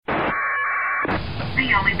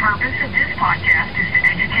The only purpose of this podcast is to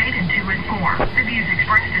educate and to inform. The views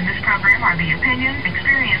expressed in this program are the opinions,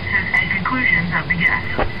 experiences, and conclusions of the guests.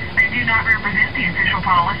 They do not represent the official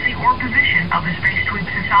policy or position of the Space Tweep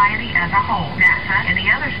Society as a whole, NASA, any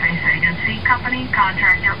other space agency, company,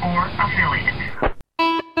 contractor, or affiliate.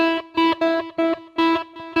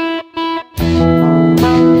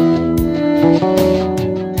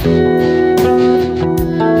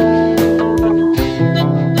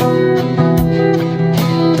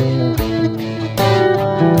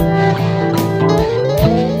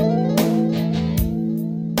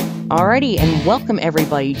 Alrighty, and welcome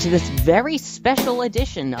everybody to this very special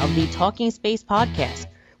edition of the Talking Space podcast.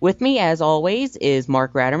 With me, as always, is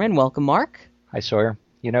Mark Ratterman. Welcome, Mark. Hi, Sawyer.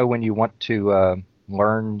 You know, when you want to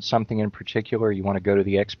learn something in particular, you want to go to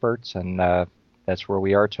the experts, and that's where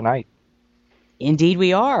we are tonight. Indeed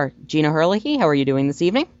we are. Gina Herlihy, how are you doing this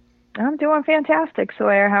evening? I'm doing fantastic,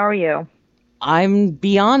 Sawyer. How are you? I'm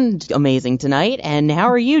beyond amazing tonight, and how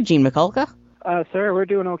are you, Gene Mikulka? Sir, we're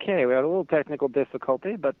doing okay. We had a little technical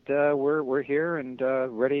difficulty, but we're here and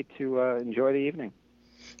ready to enjoy the evening.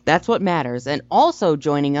 That's what matters. And also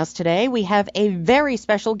joining us today, we have a very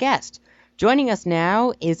special guest. Joining us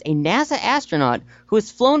now is a NASA astronaut who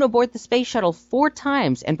has flown aboard the space shuttle 4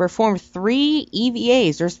 times and performed 3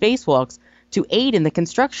 EVAs or spacewalks to aid in the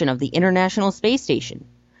construction of the International Space Station.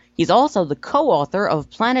 He's also the co-author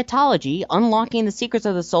of Planetology, Unlocking the Secrets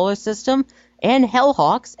of the Solar System, and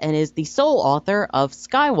Hellhawks, and is the sole author of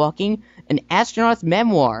Skywalking, an astronaut's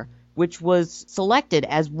memoir, which was selected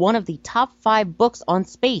as one of the top 5 books on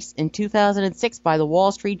space in 2006 by the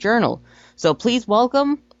Wall Street Journal. So please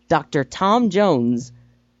welcome Dr. Tom Jones.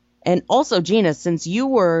 And also, Gina, since you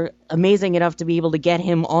were amazing enough to be able to get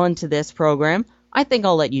him onto this program, I think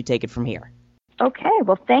I'll let you take it from here. Okay,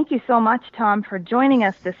 well, thank you so much, Tom, for joining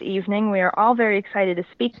us this evening. We are all very excited to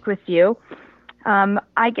speak with you.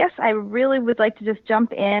 I guess I really would like to just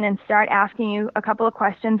jump in and start asking you a couple of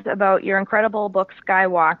questions about your incredible book,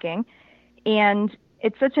 Skywalking. And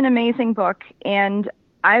it's such an amazing book, and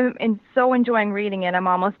I'm so enjoying reading it. I'm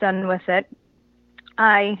almost done with it.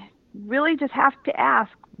 I really just have to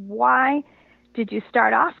ask, why did you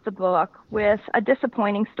start off the book with a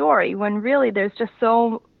disappointing story when really there's just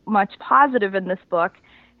so much positive in this book,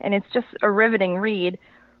 and it's just a riveting read?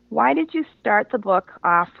 Why did you start the book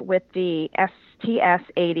off with the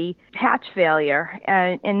STS-80 hatch failure?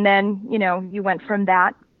 And then, you know, you went from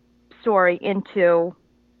that story into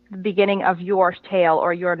the beginning of your tale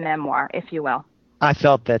or your memoir, if you will. I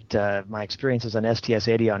felt that my experiences on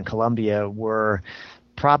STS-80 on Columbia were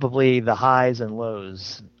probably the highs and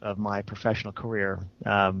lows of my professional career.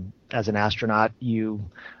 As an astronaut, you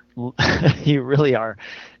really are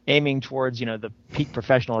aiming towards, you know, the peak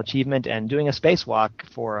professional achievement, and doing a spacewalk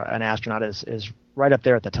for an astronaut is right up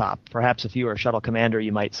there at the top. Perhaps if you were a shuttle commander,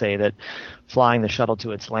 you might say that flying the shuttle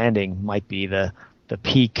to its landing might be the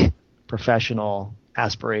peak professional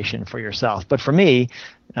aspiration for yourself. But for me,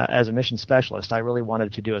 as a mission specialist, I really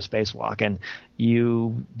wanted to do a spacewalk, and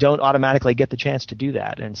you don't automatically get the chance to do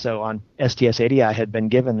that. And so on STS-80, I had been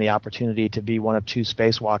given the opportunity to be one of 2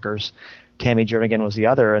 spacewalkers. Tammy Jernigan was the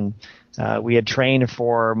other, and we had trained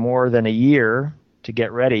for more than a year to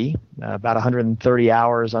get ready, about 130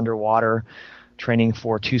 hours underwater, training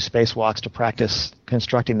for 2 spacewalks to practice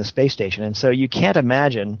constructing the space station. And so you can't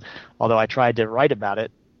imagine, although I tried to write about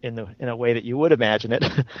it in a way that you would imagine it,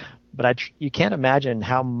 but you can't imagine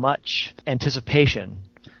how much anticipation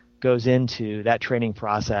goes into that training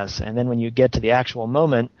process. And then when you get to the actual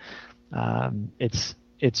moment,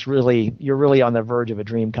 you're really on the verge of a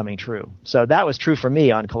dream coming true. So that was true for me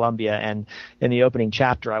on Columbia, and in the opening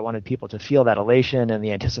chapter, I wanted people to feel that elation and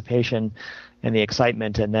the anticipation and the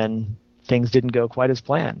excitement, and then things didn't go quite as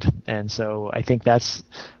planned. And so I think that's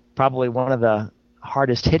probably one of the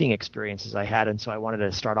hardest hitting experiences I had, and so I wanted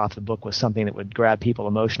to start off the book with something that would grab people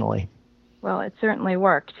emotionally. Well, it certainly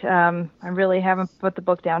worked. I really haven't put the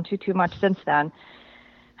book down too much since then.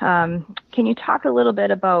 Can you talk a little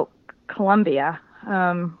bit about Columbia?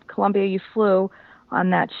 Columbia, you flew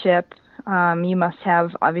on that ship. You must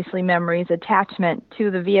have, obviously, memories, attachment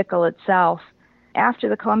to the vehicle itself. After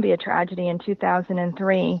the Columbia tragedy in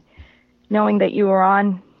 2003, knowing that you were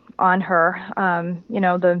on her,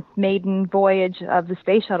 the maiden voyage of the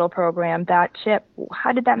space shuttle program, that ship,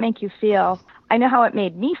 how did that make you feel? I know how it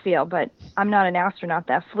made me feel, but I'm not an astronaut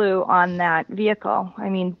that flew on that vehicle. I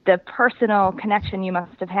mean, the personal connection you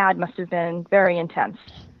must have had must have been very intense.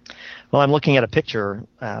 Well, I'm looking at a picture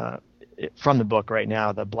from the book right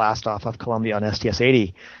now, the blast off of Columbia on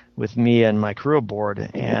STS-80 with me and my crew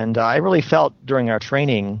aboard. And I really felt during our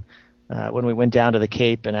training when we went down to the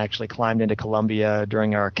Cape and actually climbed into Columbia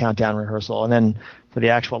during our countdown rehearsal. And then for the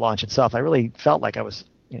actual launch itself, I really felt like I was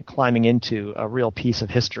climbing into a real piece of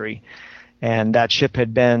history. And that ship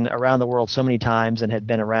had been around the world so many times and had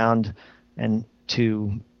been around and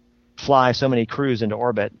to fly so many crews into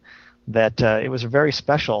orbit that it was a very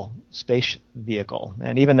special space vehicle.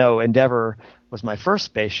 And even though Endeavour was my first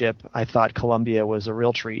spaceship, I thought Columbia was a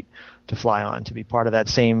real treat to fly on, to be part of that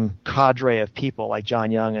same cadre of people like John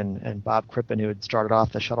Young and Bob Crippen, who had started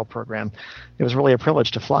off the shuttle program. It was really a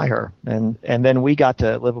privilege to fly her. And then we got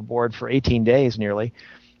to live aboard for 18 days nearly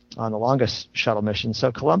on the longest shuttle mission.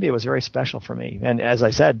 So Columbia was very special for me. And as I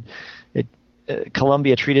said,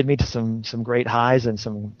 Columbia treated me to some great highs and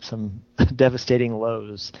some devastating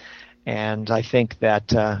lows. And I think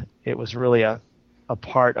that it was really a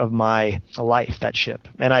part of my life, that ship.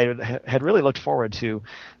 And I had really looked forward to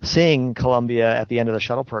seeing Columbia at the end of the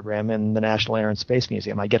shuttle program in the National Air and Space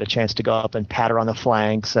Museum. I get a chance to go up and pat her on the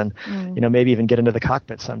flanks and, maybe even get into the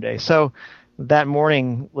cockpit someday. So that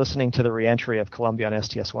morning, listening to the reentry of Columbia on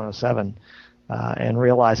STS-107 and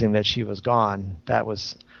realizing that she was gone, that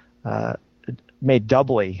was made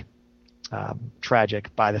doubly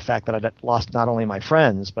tragic by the fact that I'd lost not only my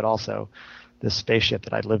friends, but also this spaceship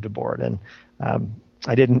that I'd lived aboard. And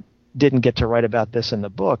I didn't get to write about this in the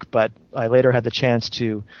book, but I later had the chance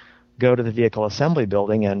to go to the vehicle assembly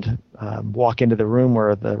building and walk into the room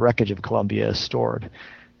where the wreckage of Columbia is stored.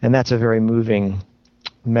 And that's a very moving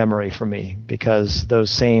memory for me, because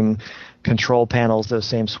those same control panels, those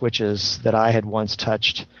same switches that I had once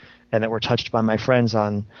touched and that were touched by my friends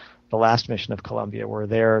on the last mission of Columbia were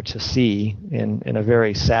there to see in a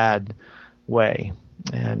very sad way.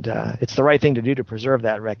 And it's the right thing to do to preserve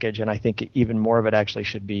that wreckage, and I think even more of it actually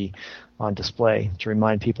should be on display to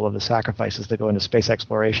remind people of the sacrifices that go into space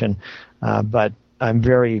exploration. But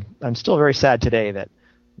I'm still very sad today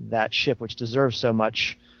that ship, which deserves so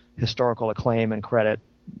much historical acclaim and credit,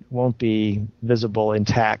 won't be visible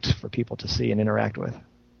intact for people to see and interact with.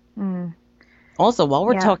 Mm. Also, while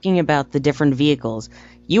we're talking about the different vehicles,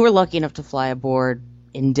 you were lucky enough to fly aboard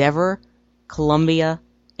Endeavour, Columbia,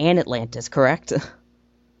 and Atlantis, correct?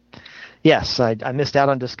 Yes, I missed out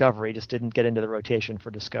on Discovery, just didn't get into the rotation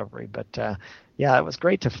for Discovery. But it was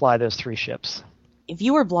great to fly those three ships. If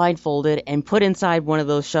you were blindfolded and put inside one of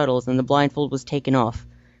those shuttles and the blindfold was taken off,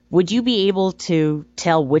 would you be able to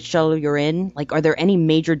tell which shuttle you're in? Like, are there any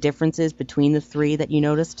major differences between the three that you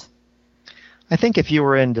noticed? I think if you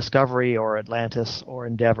were in Discovery or Atlantis or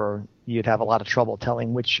Endeavour, you'd have a lot of trouble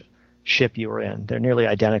telling which ship you were in. They're nearly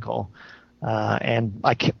identical. And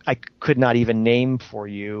I could not even name for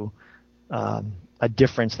you a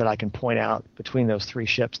difference that I can point out between those three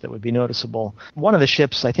ships that would be noticeable. One of the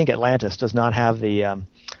ships, I think Atlantis, does not have the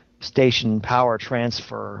station power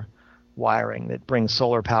transfer wiring that brings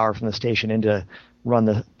solar power from the station in to run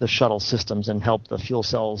the shuttle systems and help the fuel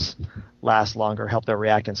cells last longer, help their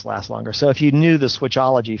reactants last longer. So if you knew the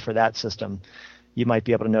switchology for that system, you might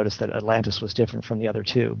be able to notice that Atlantis was different from the other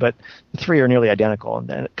two. But the three are nearly identical. And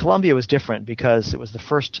then Columbia was different because it was the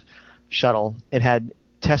first shuttle. It had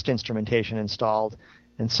test instrumentation installed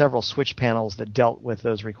and several switch panels that dealt with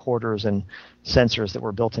those recorders and sensors that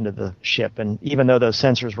were built into the ship. And even though those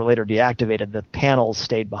sensors were later deactivated, the panels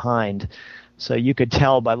stayed behind. So you could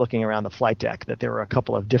tell by looking around the flight deck that there were a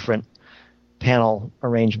couple of different panel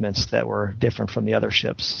arrangements that were different from the other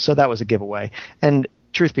ships. So that was a giveaway. And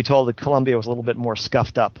truth be told, the Columbia was a little bit more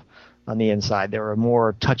scuffed up on the inside. There were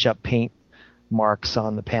more touch-up paint marks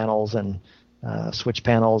on the panels and switch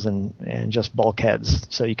panels and just bulkheads.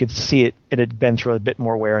 So you could see it had been through a bit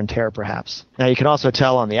more wear and tear, perhaps. Now, you can also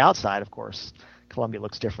tell on the outside, of course, Columbia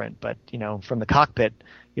looks different. But, from the cockpit,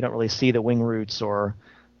 you don't really see the wing roots or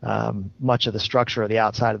much of the structure of the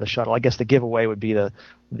outside of the shuttle. I guess the giveaway would be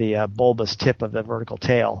the bulbous tip of the vertical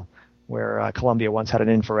tail, where Columbia once had an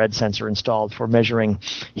infrared sensor installed for measuring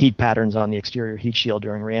heat patterns on the exterior heat shield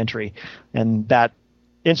during reentry. And that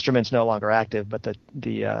instrument's no longer active, but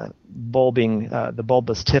the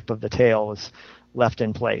bulbous tip of the tail was left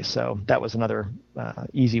in place. So that was another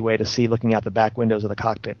easy way to see, looking out the back windows of the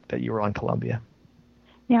cockpit, that you were on Columbia.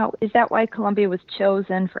 Now, is that why Columbia was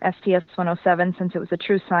chosen for STS-107, since it was a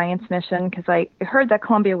true science mission? Because I heard that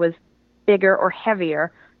Columbia was bigger or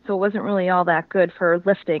heavier, so it wasn't really all that good for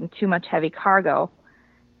lifting too much heavy cargo.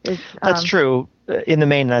 That's true. In the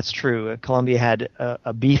main, that's true. Columbia had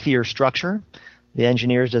a beefier structure. The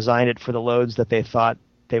engineers designed it for the loads that they thought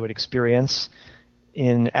they would experience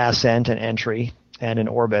in ascent and entry and in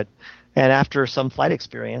orbit. And after some flight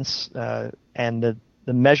experience and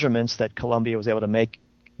the measurements that Columbia was able to make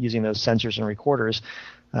using those sensors and recorders,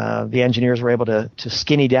 the engineers were able to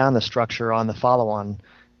skinny down the structure on the follow-on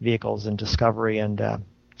vehicles in Discovery and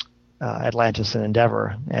Atlantis and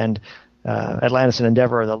Endeavour. And Atlantis and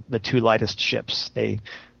Endeavour are the two lightest ships. They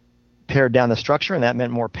pared down the structure, and that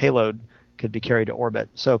meant more payload could be carried to orbit.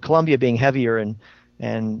 So Columbia, being heavier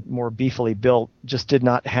and more beefily built, just did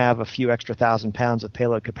not have a few extra 1,000 pounds of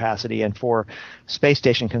payload capacity. And for space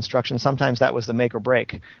station construction, sometimes that was the make or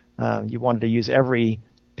break. You wanted to use every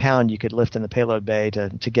pound you could lift in the payload bay to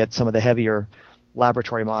get some of the heavier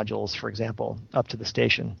laboratory modules, for example, up to the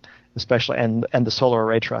station, especially and the solar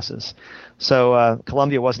array trusses. So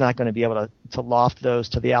Columbia was not going to be able to loft those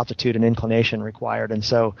to the altitude and inclination required, and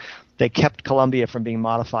so they kept Columbia from being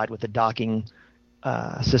modified with the docking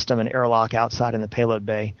system and airlock outside in the payload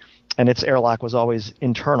bay, and its airlock was always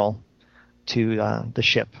internal to the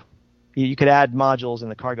ship. You could add modules in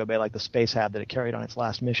the cargo bay like the Space Hab that it carried on its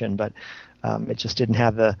last mission, but it just didn't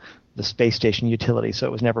have the space station utility, so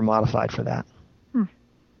it was never modified for that.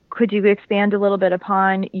 Could you expand a little bit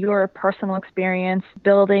upon your personal experience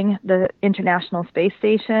building the International Space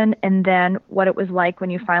Station, and then what it was like when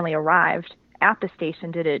you finally arrived at the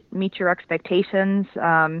station? Did it meet your expectations?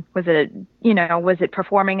 Was it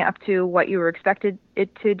performing up to what you were expected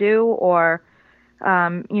it to do, or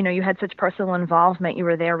you had such personal involvement, you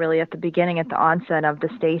were there really at the beginning, at the onset of the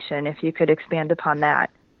station? If you could expand upon that.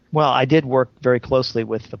 Well, I did work very closely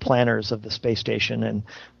with the planners of the space station and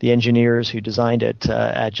the engineers who designed it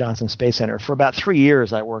at Johnson Space Center. For about 3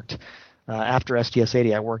 years, I worked, after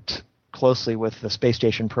STS-80, I worked closely with the space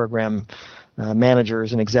station program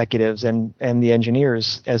managers and executives and the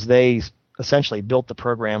engineers as they essentially built the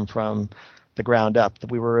program from the ground up.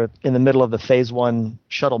 We were in the middle of the Phase 1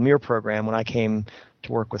 Shuttle Mir program when I came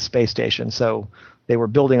to work with Space Station. So they were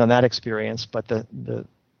building on that experience, but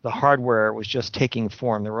the hardware was just taking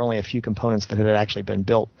form. There were only a few components that had actually been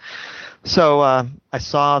built. So I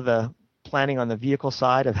saw the planning on the vehicle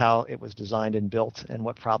side of how it was designed and built and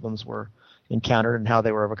what problems were encountered and how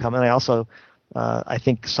they were overcome. And I also, I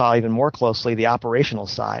think, saw even more closely the operational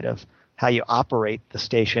side of how you operate the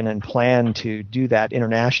station and plan to do that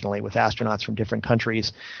internationally with astronauts from different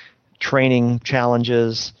countries, training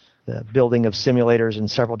challenges, the building of simulators in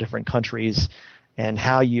several different countries, and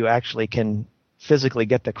how you actually can physically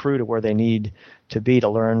get the crew to where they need to be to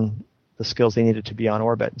learn the skills they needed to be on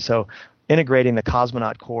orbit. So integrating the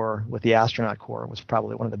cosmonaut corps with the astronaut corps was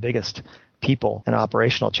probably one of the biggest people and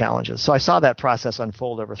operational challenges. So I saw that process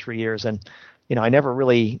unfold over 3 years, and I never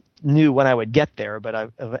really knew when I would get there,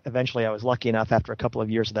 but eventually I was lucky enough after a couple of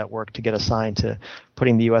years of that work to get assigned to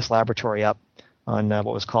putting the U.S. laboratory up on what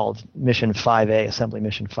was called Mission 5A, Assembly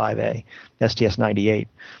Mission 5A, STS-98.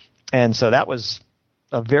 And so that was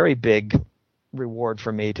a very big reward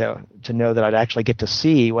for me to know that I'd actually get to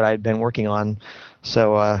see what I'd been working on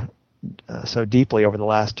so deeply over the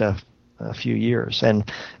last few years. And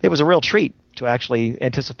it was a real treat to actually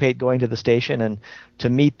anticipate going to the station and to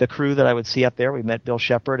meet the crew that I would see up there. We met Bill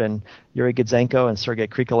Shepard and Yuri Gudzenko and Sergei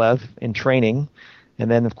Krikalev in training.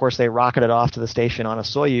 And then, of course, they rocketed off to the station on a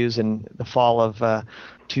Soyuz in the fall of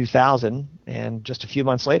 2000. And just a few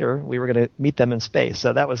months later, we were going to meet them in space.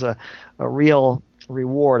 So that was a real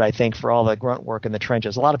reward, I think, for all the grunt work in the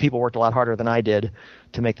trenches. A lot of people worked a lot harder than I did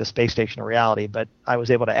to make the space station a reality, but I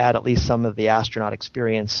was able to add at least some of the astronaut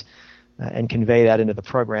experience and convey that into the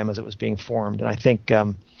program as it was being formed. And I think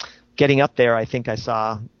getting up there, I think I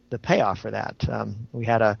saw the payoff for that. We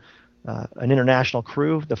had an international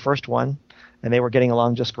crew, the first one, and they were getting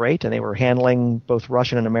along just great, and they were handling both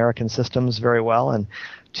Russian and American systems very well. And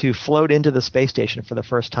to float into the space station for the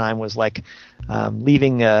first time was like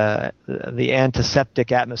leaving the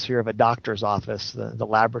antiseptic atmosphere of a doctor's office, the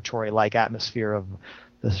laboratory-like atmosphere of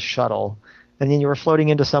the shuttle, and then you were floating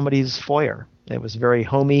into somebody's foyer. It was very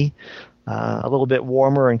homey, a little bit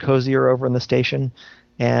warmer and cozier over in the station.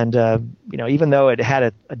 And, even though it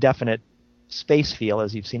had a definite space feel,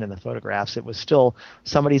 as you've seen in the photographs, it was still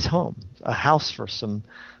somebody's home, a house for some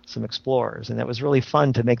explorers. And it was really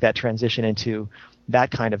fun to make that transition into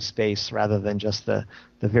that kind of space rather than just the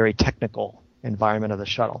very technical environment of the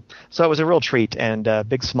shuttle. So it was a real treat and a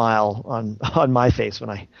big smile on my face when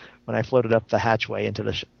I floated up the hatchway into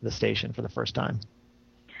the station for the first time.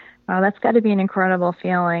 Wow, that's got to be an incredible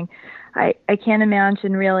feeling. I can't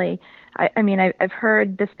imagine really. I've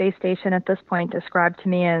heard the space station at this point described to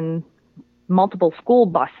me in multiple school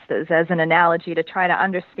buses as an analogy to try to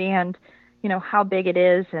understand, how big it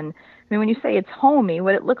is. And when you say it's homey,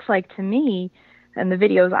 what it looks like to me and the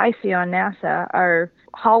videos I see on NASA are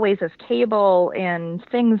hallways of cable and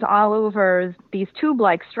things all over these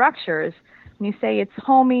tube-like structures. When you say it's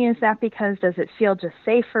homey, is that because does it feel just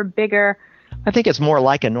safer, bigger? I think it's more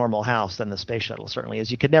like a normal house than the space shuttle certainly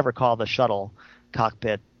is. You could never call the shuttle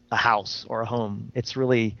cockpit a house or a home. It's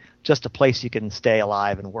really just a place you can stay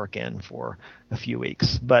alive and work in for a few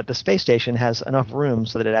weeks. But the space station has enough room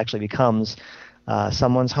so that it actually becomes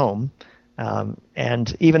someone's home.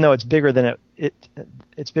 And even though it's bigger than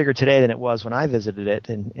it's bigger today than it was when I visited it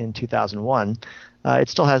in 2001, it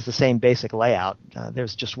still has the same basic layout.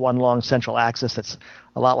 There's just one long central axis that's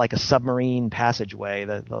a lot like a submarine passageway,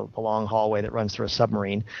 the long hallway that runs through a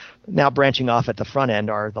submarine. Now branching off at the front end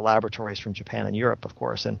are the laboratories from Japan and Europe, of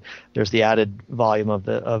course, and there's the added volume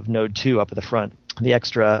of Node 2 up at the front, the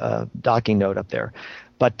extra docking node up there.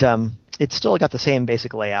 But it's still got the same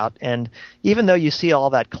basic layout, and even though you see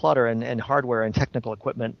all that clutter and hardware and technical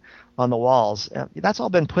equipment on the walls, that's all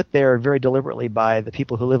been put there very deliberately by the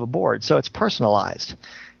people who live aboard, so it's personalized.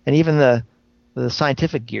 And even the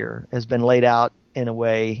scientific gear has been laid out in a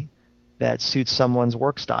way that suits someone's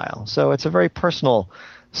work style. So it's a very personal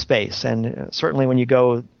space, and certainly when you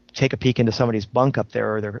go take a peek into somebody's bunk up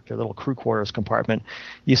there or their little crew quarters compartment,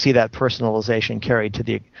 you see that personalization carried to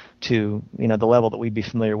the level that we'd be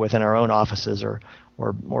familiar with in our own offices or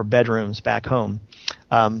bedrooms back home.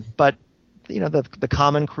 But the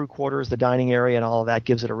common crew quarters, the dining area, and all of that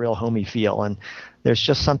gives it a real homey feel. And there's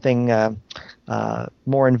just something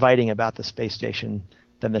more inviting about the space station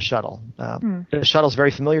than the shuttle. The shuttle's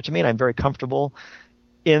very familiar to me, and I'm very comfortable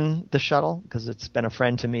in the shuttle because it's been a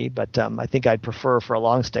friend to me, but I think I'd prefer for a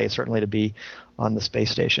long stay certainly to be on the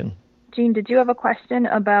space station. Gene, did you have a question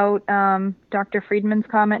about Dr. Friedman's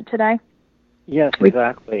comment today? Yes,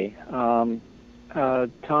 exactly. Tom,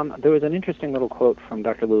 there was an interesting little quote from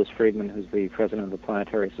Dr. Louis Friedman, who's the president of the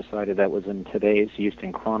Planetary Society, that was in today's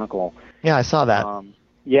Houston Chronicle. Yeah, I saw that.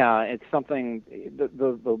 Yeah, it's something.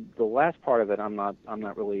 The last part of it, I'm not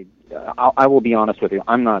really. I will be honest with you.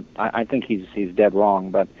 I'm not. I think he's dead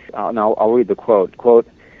wrong. But now I'll read the quote. Quote: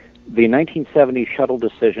 "The 1970 shuttle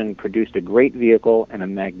decision produced a great vehicle and a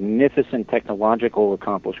magnificent technological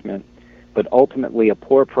accomplishment, but ultimately a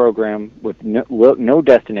poor program with no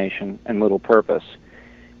destination and little purpose.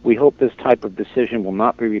 We hope this type of decision will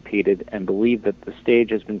not be repeated and believe that the stage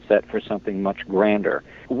has been set for something much grander."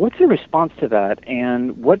 What's your response to that,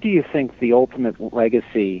 and what do you think the ultimate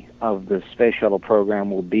legacy of the space shuttle program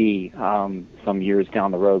will be some years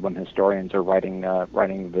down the road when historians are writing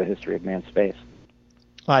the history of manned space?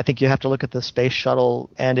 Well, I think you have to look at the space shuttle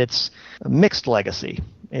and its mixed legacy.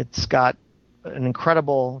 It's got an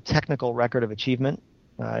incredible technical record of achievement.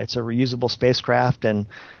 It's a reusable spacecraft, and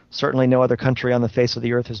certainly no other country on the face of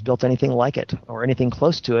the Earth has built anything like it or anything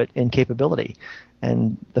close to it in capability.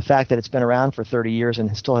 And the fact that it's been around for 30 years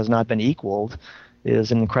and still has not been equaled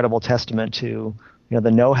is an incredible testament to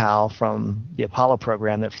the know-how from the Apollo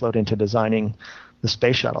program that flowed into designing the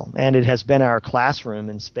space shuttle. And it has been our classroom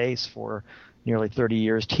in space for nearly 30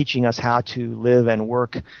 years, teaching us how to live and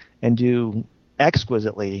work and do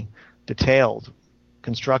exquisitely detailed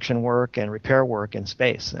construction work and repair work in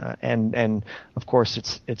space, and of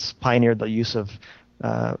course it's pioneered the use of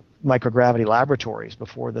microgravity laboratories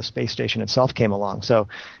before the space station itself came along. So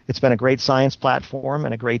it's been a great science platform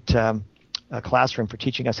and a great classroom for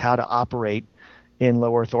teaching us how to operate in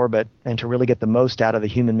low Earth orbit and to really get the most out of the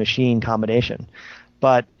human-machine combination.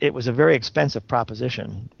 But it was a very expensive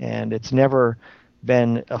proposition, and it's never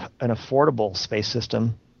been an affordable space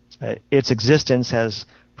system. Its existence has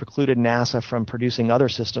precluded NASA from producing other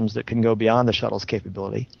systems that can go beyond the shuttle's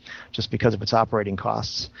capability just because of its operating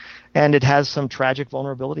costs. And it has some tragic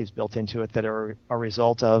vulnerabilities built into it that are a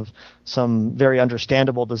result of some very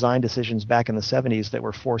understandable design decisions back in the 70s that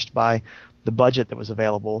were forced by the budget that was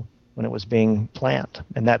available when it was being planned.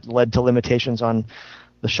 And that led to limitations on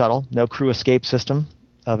the shuttle, no crew escape system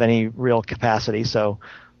of any real capacity. So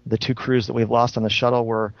the 2 crews that we've lost on the shuttle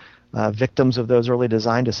were victims of those early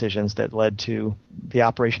design decisions that led to the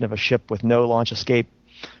operation of a ship with no launch escape,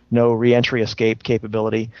 no re-entry escape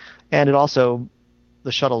capability. And it also,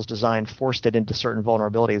 the shuttle's design forced it into certain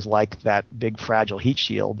vulnerabilities like that big fragile heat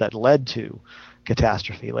shield that led to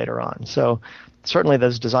catastrophe later on. So certainly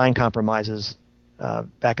those design compromises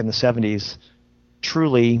back in the 70s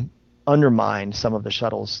truly undermined some of the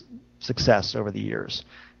shuttle's success over the years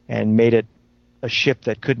and made it a ship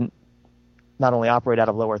that couldn't not only operate out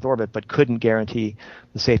of low Earth orbit, but couldn't guarantee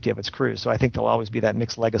the safety of its crew. So I think there'll always be that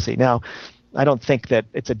mixed legacy. Now, I don't think that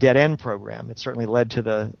it's a dead-end program. It certainly led to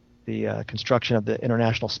the construction of the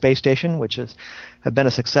International Space Station, which have been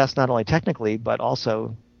a success not only technically, but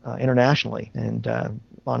also internationally. And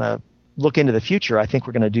on a look into the future, I think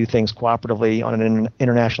we're going to do things cooperatively on an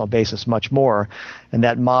international basis much more. And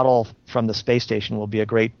that model from the space station will be a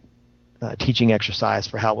great teaching exercise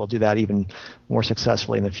for how we'll do that even more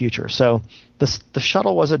successfully in the future. So the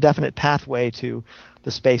shuttle was a definite pathway to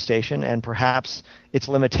the space station, and perhaps its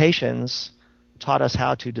limitations taught us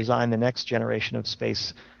how to design the next generation of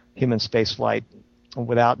human space flight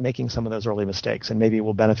without making some of those early mistakes, and maybe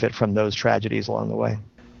we'll benefit from those tragedies along the way.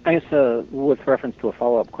 I guess with reference to a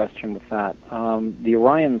follow-up question with that, the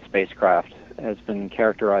Orion spacecraft has been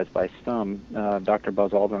characterized by some, Dr.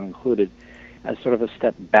 Buzz Aldrin included, as sort of a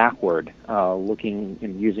step backward, looking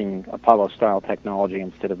and using Apollo-style technology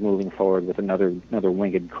instead of moving forward with another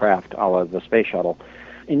winged craft a la the space shuttle.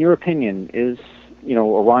 In your opinion, is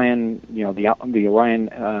Orion, the Orion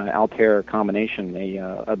Altair combination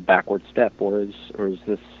a backward step, or is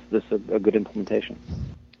this a good implementation?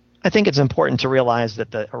 I think it's important to realize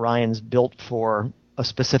that the Orion's built for a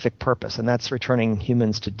specific purpose, and that's returning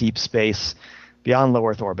humans to deep space beyond low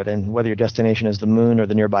Earth orbit. And whether your destination is the moon or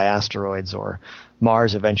the nearby asteroids or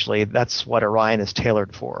Mars eventually, that's what Orion is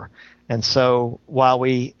tailored for. And so while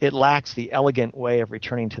it lacks the elegant way of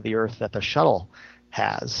returning to the Earth that the shuttle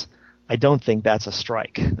has, I don't think that's a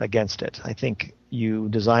strike against it. I think you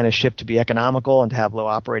design a ship to be economical and to have low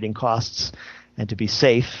operating costs and to be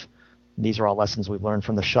safe. These are all lessons we've learned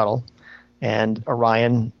from the shuttle. And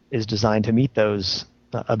Orion is designed to meet those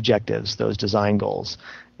objectives, those design goals.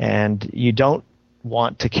 And you don't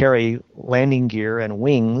want to carry landing gear and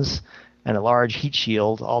wings and a large heat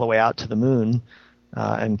shield all the way out to the moon,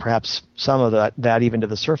 and perhaps some of that even to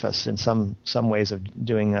the surface in some ways of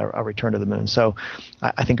doing a return to the moon. So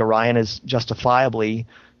I think Orion is justifiably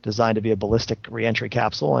designed to be a ballistic reentry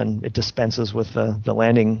capsule, and it dispenses with the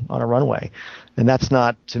landing on a runway. And that's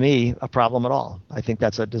not, to me, a problem at all. I think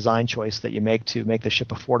that's a design choice that you make to make the ship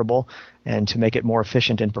affordable and to make it more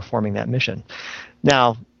efficient in performing that mission.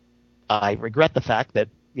 Now, I regret the fact that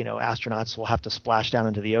astronauts will have to splash down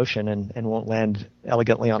into the ocean and won't land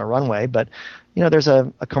elegantly on a runway. But there's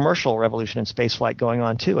a commercial revolution in spaceflight going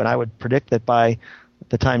on too, and I would predict that by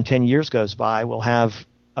the time 10 years goes by, we'll have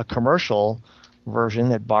a commercial version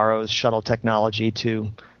that borrows shuttle technology to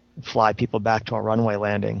fly people back to a runway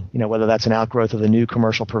landing. Whether that's an outgrowth of the new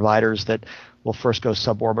commercial providers that will first go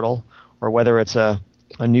suborbital, or whether it's a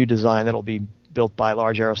new design that'll be built by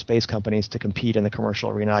large aerospace companies to compete in the commercial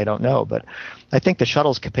arena, I don't know. But I think the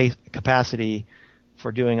shuttle's capacity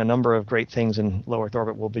for doing a number of great things in low Earth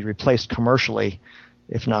orbit will be replaced commercially,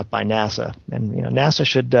 if not by NASA. And NASA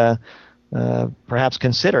should perhaps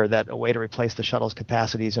consider that a way to replace the shuttle's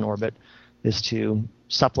capacities in orbit is to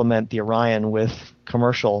supplement the Orion with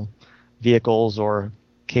commercial vehicles or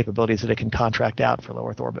capabilities that it can contract out for low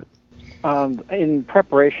Earth orbit. In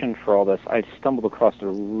preparation for all this, I stumbled across a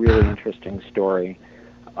really interesting story.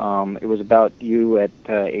 It was about you at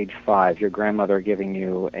age 5, your grandmother giving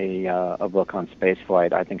you a book on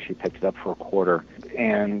spaceflight. I think she picked it up for a quarter.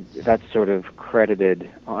 And that's sort of credited,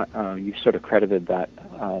 you sort of credited that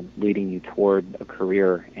leading you toward a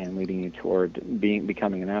career and leading you toward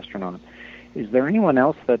becoming an astronaut. Is there anyone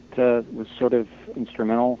else that was sort of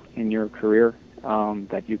instrumental in your career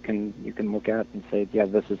that you can look at and say, yeah,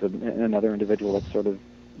 this is another individual that sort of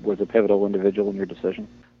was a pivotal individual in your decision?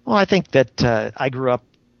 Well, I think that I grew up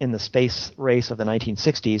in the space race of the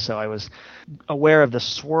 1960s, so I was aware of the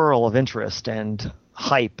swirl of interest and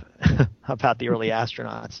hype about the early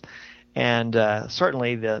astronauts. And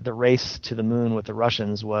certainly the race to the moon with the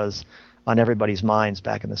Russians was on everybody's minds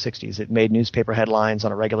back in the 60s. It made newspaper headlines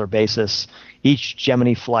on a regular basis. Each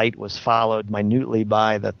Gemini flight was followed minutely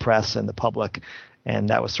by the press and the public, and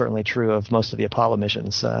that was certainly true of most of the Apollo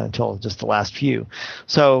missions until just the last few.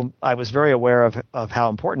 So I was very aware of how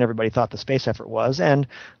important everybody thought the space effort was, and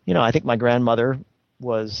I think my grandmother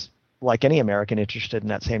was, like any American, interested in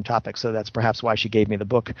that same topic, so that's perhaps why she gave me the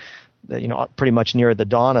book, pretty much near the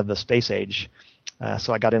dawn of the space age.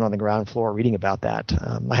 So I got in on the ground floor reading about that.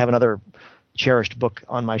 I have another cherished book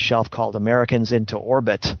on my shelf called Americans into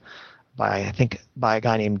Orbit by a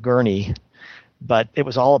guy named Gurney. But it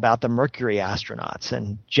was all about the Mercury astronauts,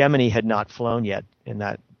 and Gemini had not flown yet in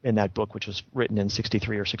that book, which was written in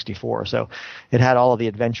 63 or 64. So it had all of the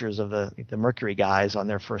adventures of the Mercury guys on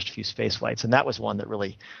their first few space flights, and that was one that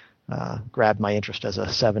really grabbed my interest as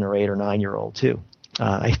a 7 or 8 or 9-year-old too.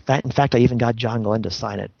 In fact, I even got John Glenn to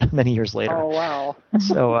sign it many years later. Oh, wow.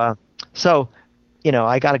 So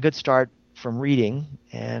I got a good start from reading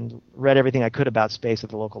and read everything I could about space at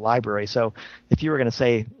the local library. So if you were going to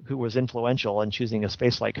say who was influential in choosing a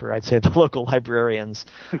spaceflight career, I'd say the local librarians,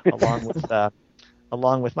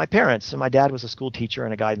 along with my parents. And my dad was a school teacher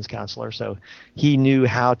and a guidance counselor, so he knew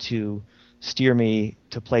how to steer me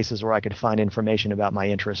to places where I could find information about my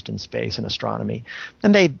interest in space and astronomy.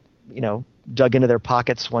 And they dug into their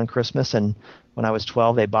pockets one Christmas and when I was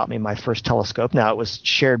 12, they bought me my first telescope. Now, it was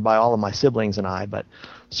shared by all of my siblings and I, but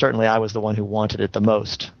certainly I was the one who wanted it the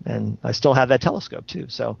most. And I still have that telescope, too.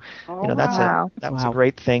 So, that was a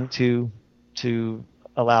great thing to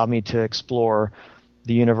allow me to explore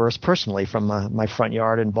the universe personally from my front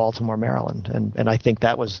yard in Baltimore, Maryland. And I think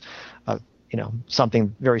that was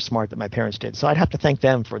something very smart that my parents did. So I'd have to thank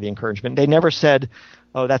them for the encouragement. They never said,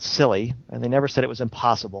 oh, that's silly. And they never said it was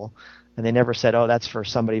impossible. And they never said, oh, that's for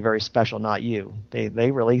somebody very special, not you.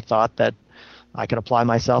 They really thought that I could apply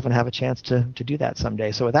myself and have a chance to do that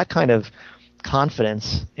someday. So with that kind of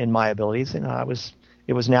confidence in my abilities, it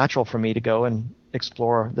was natural for me to go and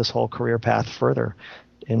explore this whole career path further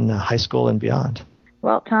in high school and beyond.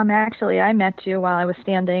 Well, Tom, actually, I met you while I was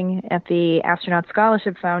standing at the Astronaut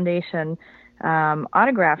Scholarship Foundation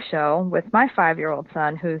autograph show with my 5-year-old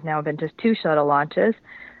son, who's now been to 2 shuttle launches.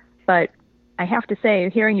 But I have to say,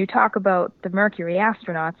 hearing you talk about the Mercury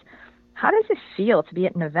astronauts, how does it feel to be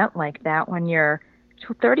at an event like that when you're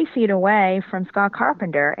 30 feet away from Scott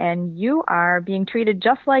Carpenter and you are being treated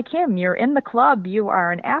just like him? You're in the club, you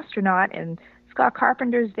are an astronaut, and Scott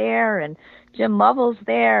Carpenter's there, and Jim Lovell's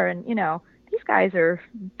there, and, these guys are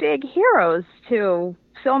big heroes to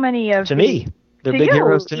so many of... To me. They're big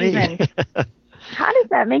heroes to me. How does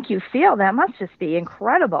that make you feel? That must just be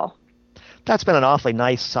incredible. That's been an awfully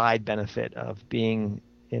nice side benefit of being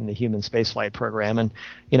in the human spaceflight program, and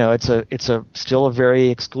it's still a very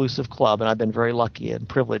exclusive club, and I've been very lucky and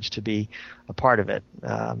privileged to be a part of it.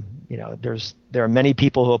 There are many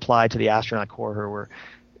people who apply to the astronaut corps who were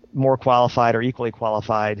more qualified or equally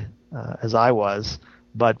qualified as I was,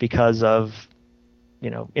 but because of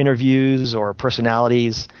interviews or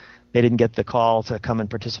personalities, they didn't get the call to come and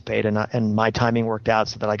participate, and my timing worked out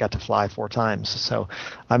so that I got to fly 4 times. So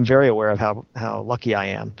I'm very aware of how lucky I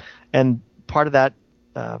am. And part of that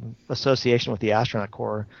association with the astronaut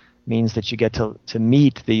corps means that you get to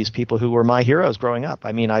meet these people who were my heroes growing up.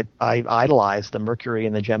 I mean, I idolized the Mercury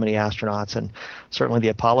and the Gemini astronauts, and certainly the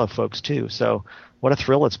Apollo folks too. So what a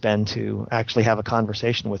thrill it's been to actually have a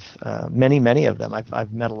conversation with many of them.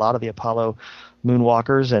 I've met a lot of the Apollo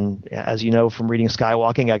moonwalkers, and as you know from reading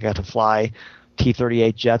Skywalking, I got to fly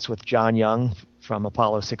T-38 jets with John Young from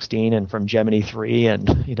Apollo 16 and from Gemini 3 and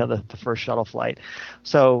the first shuttle flight.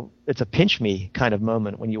 So it's a pinch me kind of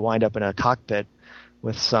moment when you wind up in a cockpit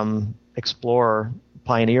with some explorer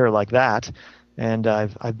pioneer like that. And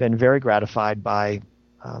I've been very gratified by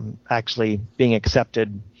actually being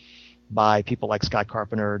accepted by people like Scott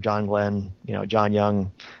Carpenter, John Glenn, John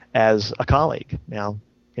Young as a colleague. Now,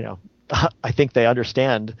 I think they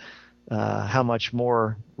understand how much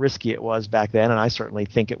more risky it was back then, and I certainly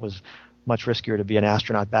think it was much riskier to be an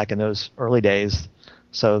astronaut back in those early days.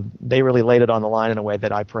 So they really laid it on the line in a way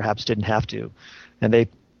that I perhaps didn't have to. And they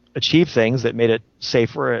achieved things that made it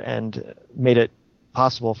safer and made it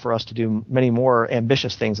possible for us to do many more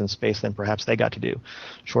ambitious things in space than perhaps they got to do,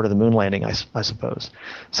 short of the moon landing, I suppose.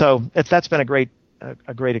 So that's been a great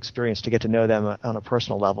experience to get to know them on a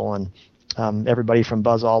personal level, and everybody from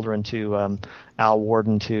Buzz Aldrin to Al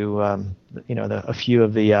Worden to a few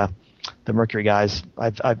of the Mercury guys.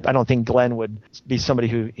 I don't think Glenn would be somebody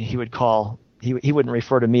who he would call. He wouldn't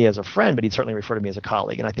refer to me as a friend, but he'd certainly refer to me as a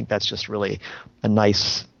colleague, and I think that's just really a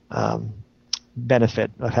nice benefit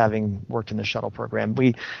of having worked in the shuttle program.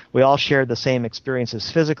 We all shared the same experiences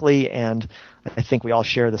physically, and I think we all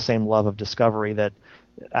share the same love of discovery that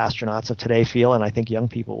astronauts of today feel, and I think young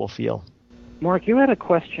people will feel. Mark, you had a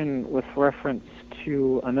question with reference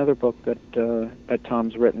to another book that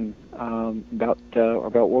Tom's written about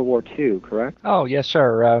World War II, correct? Oh, yes,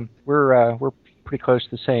 sir. We're pretty close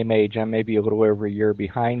to the same age. I'm maybe a little over a year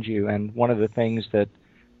behind you, and one of the things that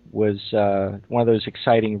was one of those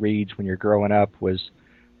exciting reads when you're growing up was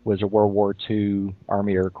a World War II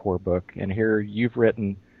Army Air Corps book. And here you've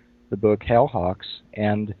written the book Hellhawks.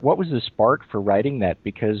 And what was the spark for writing that?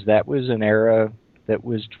 Because that was an era that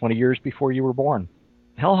was 20 years before you were born.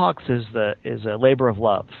 Hellhawks is a labor of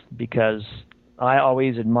love, because I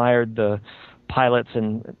always admired the pilots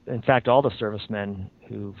and, in fact, all the servicemen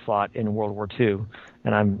who fought in World War II.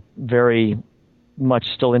 And I'm very much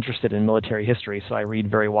still interested in military history, so I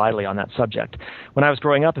read very widely on that subject. When I was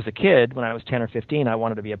growing up as a kid, when I was 10 or 15, I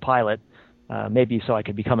wanted to be a pilot, maybe so I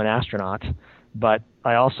could become an astronaut. But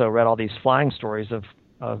I also read all these flying stories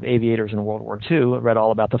of aviators in World War II. I read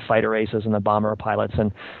all about the fighter aces and the bomber pilots.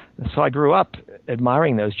 And so I grew up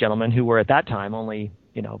admiring those gentlemen who were at that time only,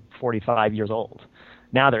 45 years old.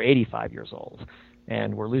 Now they're 85 years old,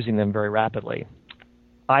 and we're losing them very rapidly.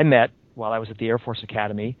 I met, while I was at the Air Force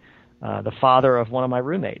Academy, the father of one of my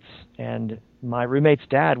roommates. And my roommate's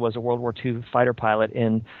dad was a World War II fighter pilot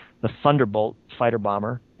in the Thunderbolt fighter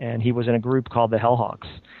bomber, and he was in a group called the Hellhawks.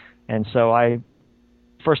 And so I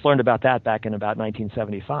first learned about that back in about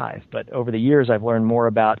 1975. But over the years, I've learned more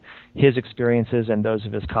about his experiences and those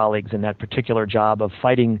of his colleagues in that particular job of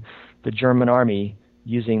fighting the German army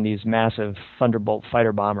using these massive Thunderbolt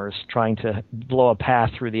fighter bombers, trying to blow a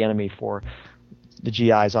path through the enemy for the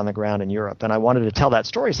GIs on the ground in Europe. And I wanted to tell that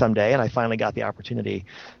story someday, and I finally got the opportunity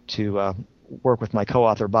to work with my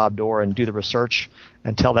co-author Bob Dorr and do the research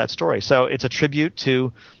and tell that story. So it's a tribute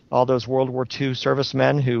to all those World War II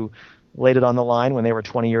servicemen who laid it on the line when they were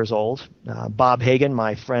 20 years old. Bob Hagen,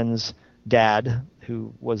 my friend's dad,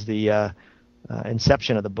 who was the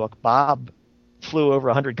inception of the book, Bob flew over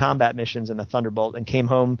 100 combat missions in the Thunderbolt and came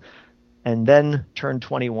home and then turned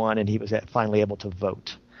 21, and he was finally able to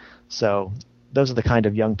vote. So those are the kind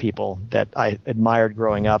of young people that I admired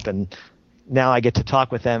growing up, and now I get to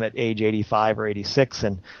talk with them at age 85 or 86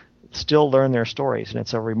 and still learn their stories. And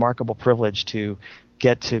it's a remarkable privilege to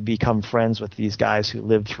get to become friends with these guys who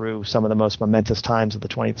lived through some of the most momentous times of the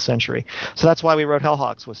 20th century. So that's why we wrote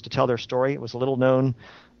Hellhawks, was to tell their story. It was a little known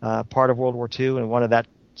part of World War II, and wanted that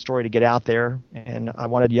story to get out there. And I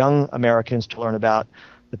wanted young Americans to learn about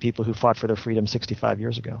the people who fought for their freedom 65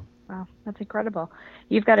 years ago. Wow, that's incredible.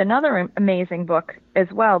 You've got another amazing book as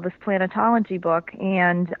well, this planetology book,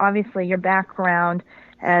 and obviously your background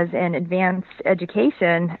as an advanced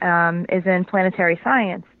education is in planetary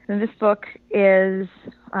science. And this book has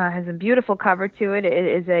a beautiful cover to it.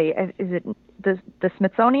 The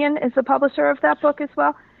Smithsonian is the publisher of that book as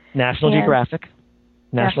well? National Geographic.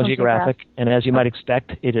 And as you might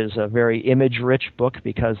expect, it is a very image-rich book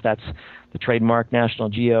because that's the trademark National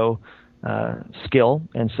Geo skill.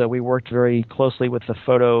 And so we worked very closely with the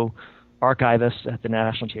photo archivists at the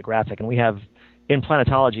National Geographic. And we have, in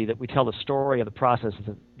planetology, that we tell the story of the processes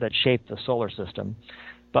that shape the solar system.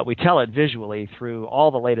 But we tell it visually through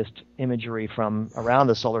all the latest imagery from around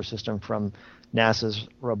the solar system, from NASA's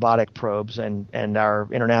robotic probes and our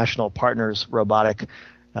international partners' robotic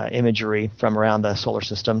imagery from around the solar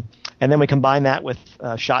system. And then we combine that with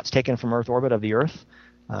shots taken from Earth orbit of the Earth.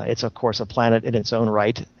 It's, of course, a planet in its own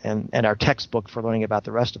right, and our textbook for learning about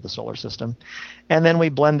the rest of the solar system. And then we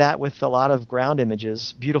blend that with a lot of ground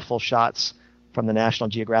images, beautiful shots from the National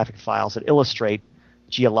Geographic files that illustrate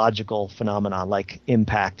geological phenomena like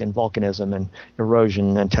impact and volcanism and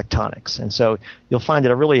erosion and tectonics. And so you'll find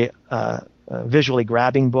it a really visually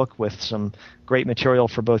grabbing book with some great material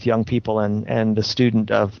for both young people and the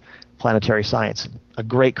student of planetary science. A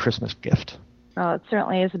great Christmas gift. Oh, it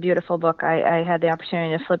certainly is a beautiful book. I had the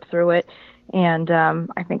opportunity to flip through it, and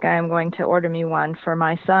I think I am going to order me one for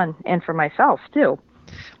my son and for myself, too.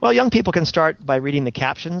 Well, young people can start by reading the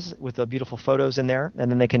captions with the beautiful photos in there,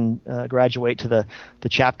 and then they can graduate to the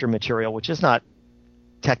chapter material, which is not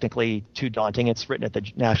technically too daunting. It's written at the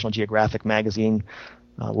National Geographic magazine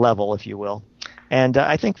level, if you will. And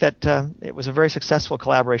I think that it was a very successful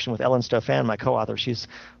collaboration with Ellen Stofan, my co-author. She's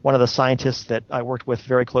one of the scientists that I worked with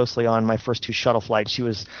very closely on my first 2 shuttle flights. She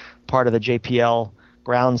was part of the JPL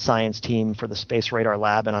ground science team for the Space Radar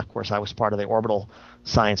Lab, and of course I was part of the orbital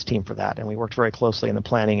science team for that. And we worked very closely in the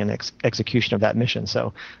planning and execution of that mission.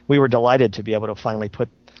 So we were delighted to be able to finally put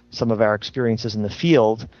some of our experiences in the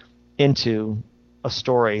field into a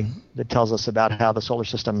story that tells us about how the solar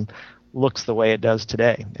system looks the way it does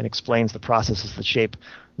today and explains the processes that shape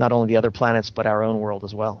not only the other planets but our own world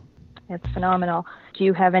as well. It's phenomenal. Do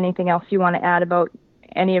you have anything else you want to add about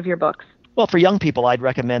any of your books? Well, for young people, I'd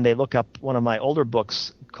recommend they look up one of my older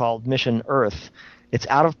books called Mission Earth. It's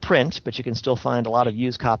out of print, but you can still find a lot of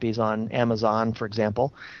used copies on Amazon, for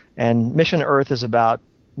example. And Mission Earth is about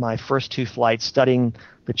my first 2 flights studying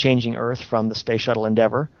the changing Earth from the Space Shuttle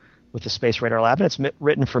Endeavour with the Space Radar Lab. And it's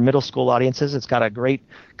written for middle school audiences. It's got a great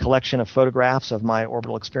collection of photographs of my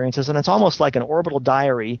orbital experiences. And it's almost like an orbital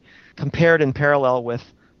diary compared in parallel with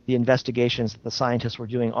the investigations that the scientists were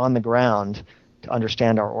doing on the ground to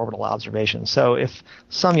understand our orbital observations. So if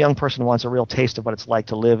some young person wants a real taste of what it's like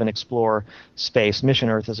to live and explore space, Mission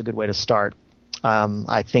Earth is a good way to start.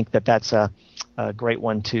 I think that's a great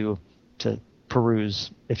one to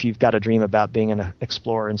peruse if you've got a dream about being an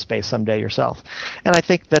explorer in space someday yourself. And I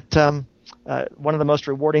think that one of the most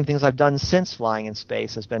rewarding things I've done since flying in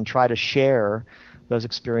space has been try to share those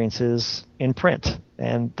experiences in print.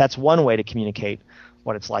 And that's one way to communicate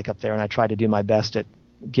what it's like up there. And I try to do my best at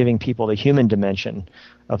giving people the human dimension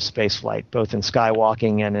of spaceflight, both in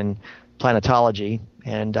skywalking and in planetology.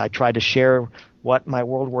 And I tried to share what my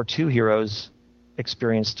World War II heroes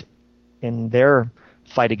experienced in their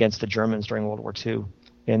fight against the Germans during World War II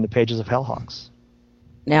in the pages of Hellhawks.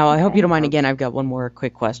 Now, I hope you don't mind again, I've got one more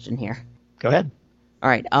quick question here. Go ahead. All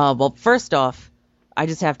right. Well, first off, I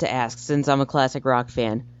just have to ask, since I'm a classic rock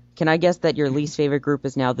fan, Can I guess that your least favorite group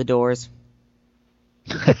is now The Doors?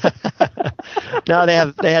 No,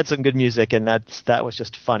 they had some good music, and that was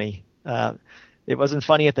just funny. It wasn't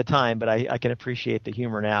funny at the time, but I can appreciate the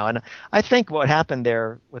humor now. And I think what happened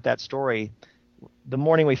there with that story, the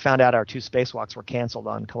morning we found out our 2 spacewalks were canceled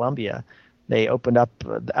on Columbia, they opened up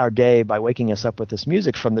our day by waking us up with this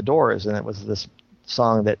music from The Doors, and it was this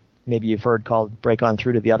song that maybe you've heard called Break On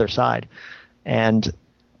Through to the Other Side. And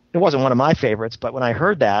it wasn't one of my favorites, but when I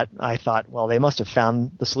heard that, I thought, well, they must have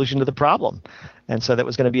found the solution to the problem. And so that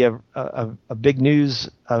was going to be a big news,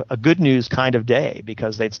 a good news kind of day,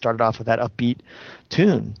 because they'd started off with that upbeat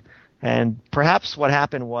tune. And perhaps what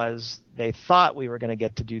happened was they thought we were going to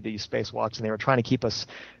get to do these spacewalks, and they were trying to keep us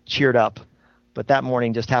cheered up. But that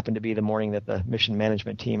morning just happened to be the morning that the mission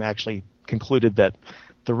management team actually concluded that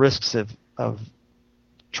the risks of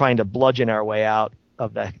trying to bludgeon our way out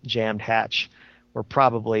of the jammed hatch were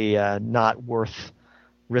probably not worth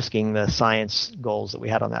risking the science goals that we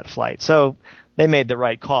had on that flight. So they made the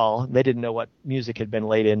right call. They didn't know what music had been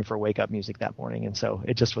laid in for wake-up music that morning, and so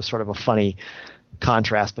it just was sort of a funny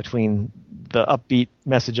contrast between the upbeat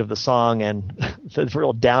message of the song and the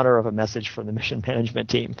real downer of a message from the mission management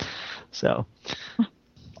team. So,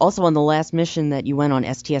 also on the last mission that you went on,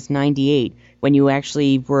 STS-98, when you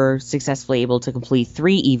actually were successfully able to complete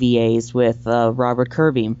 3 EVAs with Robert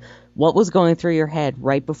Curbeam, what was going through your head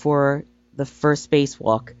right before the first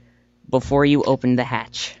spacewalk, before you opened the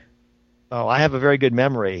hatch? Oh, I have a very good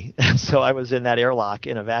memory. So I was in that airlock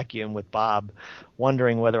in a vacuum with Bob,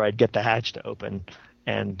 wondering whether I'd get the hatch to open.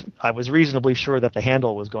 And I was reasonably sure that the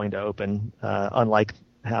handle was going to open, unlike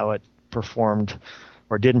how it performed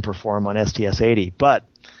or didn't perform on STS-80. But,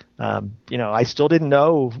 I still didn't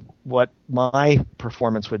know what my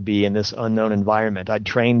performance would be in this unknown environment. I'd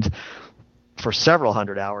trained for several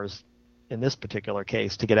hundred hours in this particular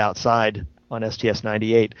case to get outside on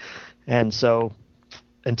STS-98. And so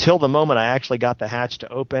until the moment I actually got the hatch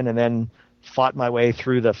to open and then fought my way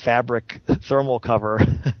through the fabric thermal cover,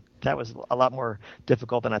 that was a lot more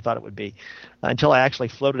difficult than I thought it would be, until I actually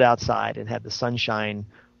floated outside and had the sunshine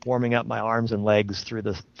warming up my arms and legs through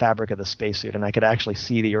the fabric of the spacesuit, and I could actually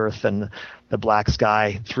see the Earth and the black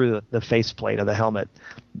sky through the faceplate of the helmet.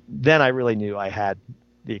 Then I really knew I had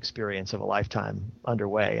the experience of a lifetime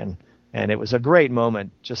underway, and it was a great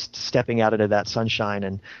moment just stepping out into that sunshine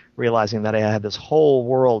and realizing that I had this whole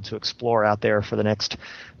world to explore out there for the next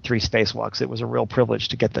 3 spacewalks. It was a real privilege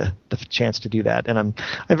to get the chance to do that, and I'm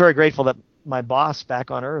very grateful that my boss back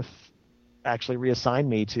on Earth actually reassigned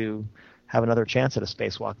me to have another chance at a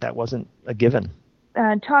spacewalk. That wasn't a given.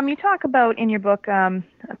 Tom, you talk about in your book a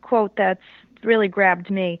quote that's really grabbed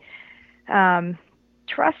me.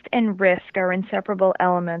 Trust and risk are inseparable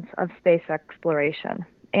elements of space exploration.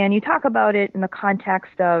 And you talk about it in the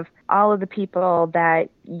context of all of the people that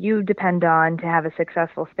you depend on to have a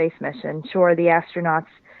successful space mission. Sure, the astronauts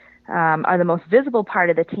are the most visible part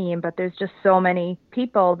of the team, but there's just so many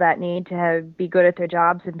people that need to be good at their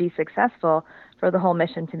jobs and be successful for the whole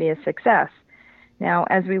mission to be a success. Now,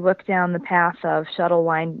 as we look down the path of shuttle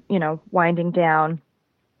winding down,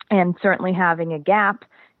 and certainly having a gap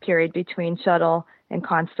period between shuttle and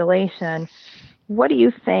Constellation, what do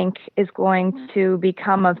you think is going to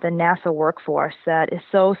become of the NASA workforce that is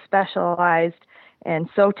so specialized and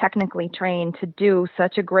so technically trained to do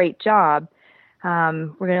such a great job?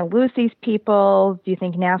 We're going to lose these people. Do you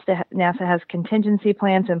think NASA has contingency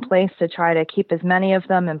plans in place to try to keep as many of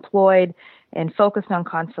them employed and focused on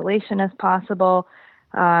Constellation as possible?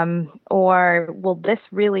 Or will this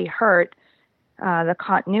really hurt the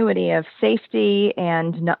continuity of safety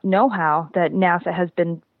and know-how that NASA has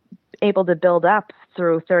been able to build up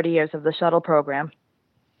through 30 years of the shuttle program?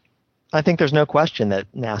 I think there's no question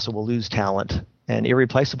that NASA will lose talent and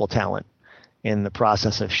irreplaceable talent in the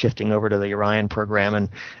process of shifting over to the Orion program.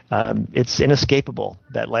 And it's inescapable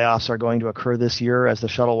that layoffs are going to occur this year as the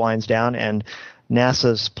shuttle winds down, and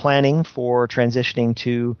NASA's planning for transitioning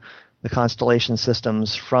to the Constellation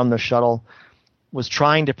systems from the shuttle was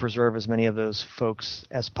trying to preserve as many of those folks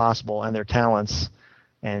as possible and their talents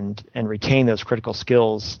and retain those critical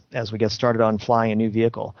skills as we get started on flying a new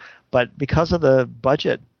vehicle. But because of the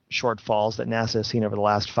budget shortfalls that NASA has seen over the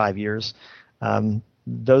last 5 years,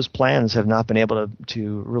 those plans have not been able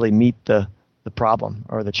to really meet the problem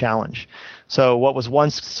or the challenge. So what was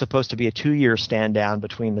once supposed to be a 2-year stand down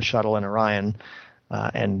between the shuttle and Orion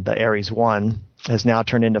and the Ares 1 has now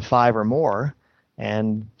turned into 5 or more.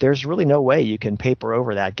 And there's really no way you can paper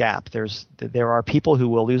over that gap. There are people who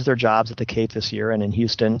will lose their jobs at the Cape this year and in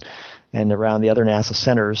Houston and around the other NASA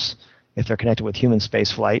centers if they're connected with human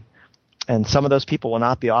space flight. And some of those people will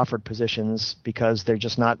not be offered positions because they're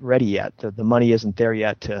just not ready yet. The money isn't there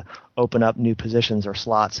yet to open up new positions or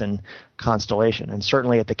slots in Constellation. And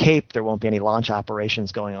certainly at the Cape, there won't be any launch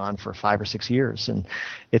operations going on for 5 or 6 years. And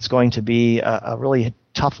it's going to be a really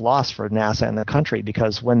tough loss for NASA and the country,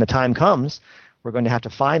 because when the time comes, we're going to have to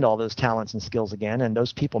find all those talents and skills again, and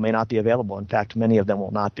those people may not be available. In fact, many of them will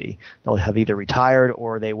not be. They'll have either retired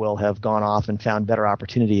or they will have gone off and found better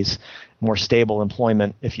opportunities, more stable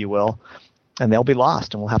employment, if you will, and they'll be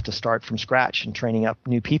lost, and we'll have to start from scratch and training up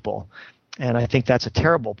new people. And I think that's a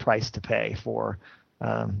terrible price to pay for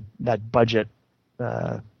that budget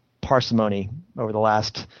parsimony over the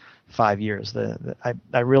last 5 years.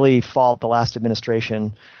 I really fault the last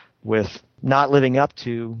administration with not living up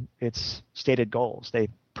to its stated goals. They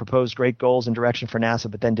proposed great goals and direction for NASA,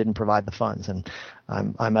 but then didn't provide the funds, and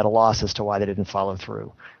I'm at a loss as to why they didn't follow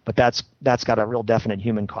through. But that's got a real definite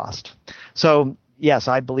human cost. So yes,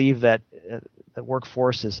 I believe that the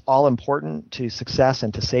workforce is all important to success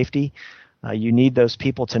and to safety. You need those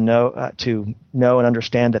people to know and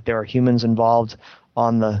understand that there are humans involved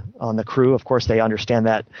on the crew. Of course, they understand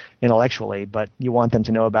that intellectually, but you want them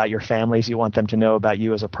to know about your families. You want them to know about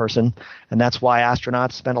you as a person. And that's why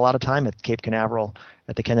astronauts spend a lot of time at Cape Canaveral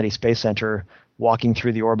at the Kennedy Space Center, walking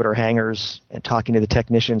through the orbiter hangars and talking to the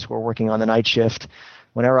technicians who are working on the night shift.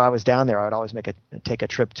 Whenever I was down there, I would always take a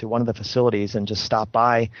trip to one of the facilities and just stop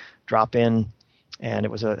by, drop in. And it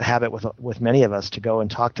was a habit with many of us to go and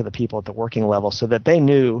talk to the people at the working level so that they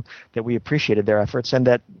knew that we appreciated their efforts, and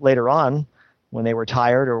that later on, when they were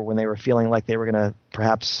tired or when they were feeling like they were going to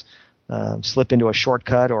perhaps slip into a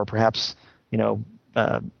shortcut or perhaps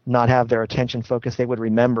not have their attention focused, they would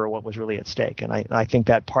remember what was really at stake. And I think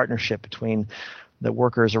that partnership between the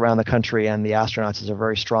workers around the country and the astronauts is a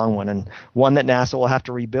very strong one, and one that NASA will have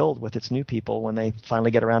to rebuild with its new people when they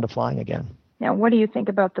finally get around to flying again. Now, what do you think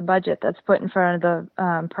about the budget that's put in front of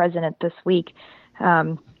the president this week?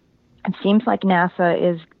 It seems like NASA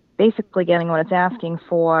is basically getting what it's asking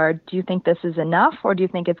for. Do you think this is enough, or do you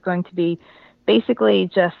think it's going to be basically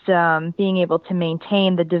just being able to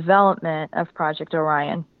maintain the development of Project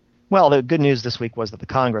Orion? Well, the good news this week was that the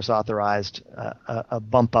Congress authorized a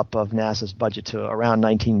bump up of NASA's budget to around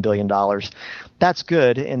 $19 billion. That's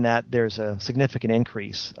good in that there's a significant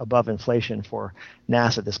increase above inflation for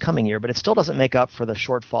NASA this coming year, but it still doesn't make up for the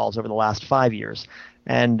shortfalls over the last 5 years.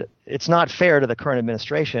 And it's not fair to the current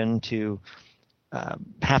administration to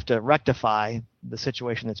have to rectify the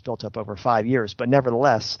situation that's built up over 5 years. But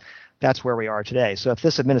nevertheless, that's where we are today. So if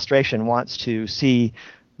this administration wants to see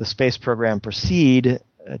the space program proceed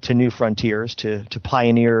to new frontiers, to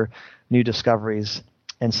pioneer new discoveries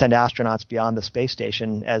and send astronauts beyond the space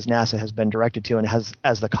station, as NASA has been directed to and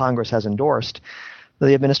as the Congress has endorsed,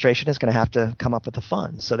 the administration is going to have to come up with the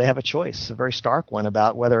funds. So they have a choice, a very stark one,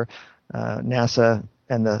 about whether NASA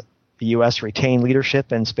and the U.S. retain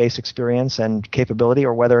leadership and space experience and capability,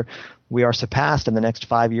 or whether we are surpassed in the next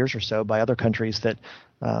 5 years or so by other countries that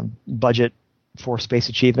budget for space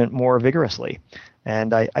achievement more vigorously.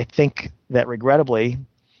 And I think that regrettably,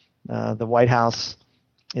 the White House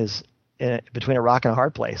is between a rock and a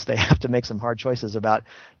hard place. They have to make some hard choices about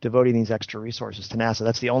devoting these extra resources to NASA.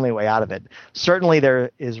 That's the only way out of it. Certainly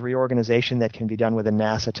there is reorganization that can be done within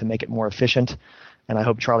NASA to make it more efficient, and I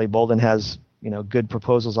hope Charlie Bolden has good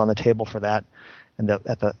proposals on the table for that, and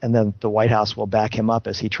then the White House will back him up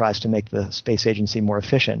as he tries to make the space agency more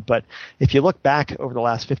efficient. But if you look back over the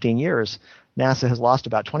last 15 years, NASA has lost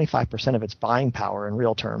about 25% of its buying power in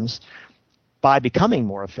real terms by becoming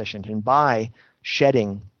more efficient and by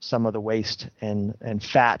shedding some of the waste and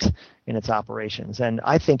fat in its operations. And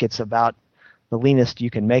I think it's about the leanest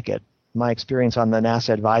you can make it. My experience on the NASA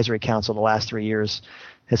Advisory Council the last 3 years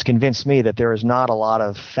has convinced me that there is not a lot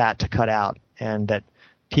of fat to cut out, and that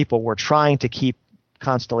people were trying to keep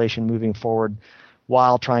Constellation moving forward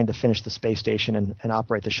while trying to finish the space station and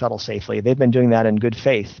operate the shuttle safely. They've been doing that in good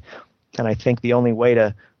faith. And I think the only way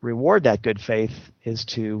to reward that good faith is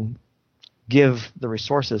to give the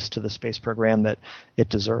resources to the space program that it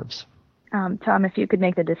deserves. Tom, if you could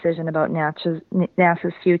make the decision about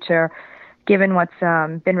NASA's future, given what's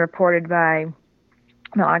been reported by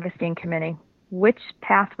the Augustine Committee, which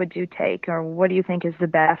path would you take, or what do you think is the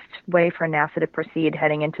best way for NASA to proceed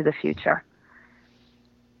heading into the future?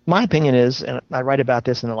 My opinion is, and I write about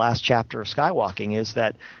this in the last chapter of Skywalking, is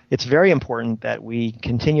that it's very important that we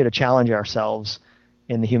continue to challenge ourselves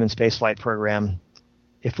in the human spaceflight program.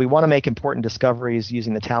 If we want to make important discoveries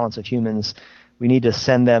using the talents of humans, we need to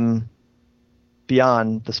send them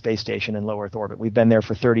beyond the space station and low Earth orbit. We've been there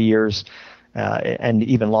for 30 years and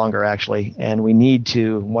even longer, actually, and we need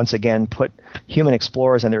to, once again, put human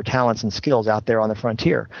explorers and their talents and skills out there on the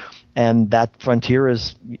frontier. And that frontier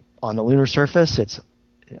is on the lunar surface, it's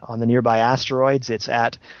on the nearby asteroids, it's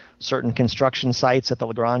at certain construction sites at the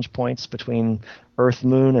Lagrange points between Earth,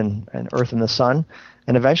 Moon, and Earth and the Sun.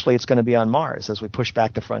 And eventually it's going to be on Mars as we push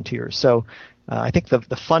back the frontiers. So I think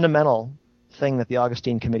the fundamental thing that the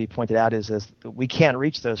Augustine Committee pointed out is that we can't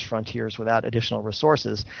reach those frontiers without additional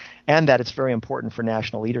resources, and that it's very important for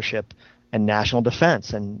national leadership and national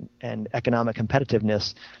defense and economic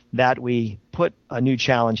competitiveness that we put a new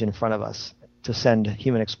challenge in front of us to send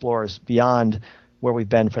human explorers beyond where we've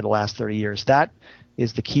been for the last 30 years. That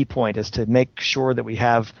is the key point, is to make sure that we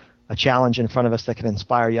have a challenge in front of us that can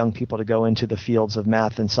inspire young people to go into the fields of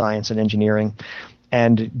math and science and engineering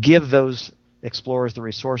and give those explorers the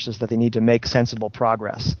resources that they need to make sensible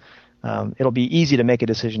progress. It'll be easy to make a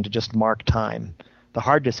decision to just mark time. The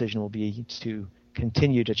hard decision will be to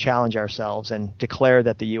continue to challenge ourselves and declare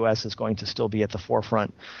that the U.S. is going to still be at the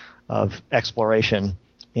forefront of exploration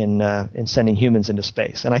in sending humans into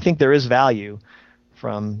space. And I think there is value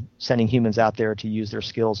from sending humans out there to use their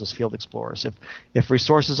skills as field explorers. If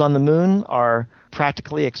resources on the moon are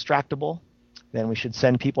practically extractable, then we should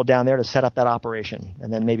send people down there to set up that operation,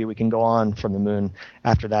 and then maybe we can go on from the moon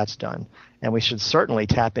after that's done. And we should certainly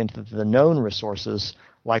tap into the known resources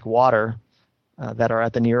like water that are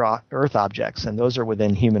at the near Earth objects, and those are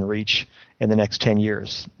within human reach in the next 10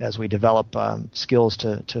 years as we develop skills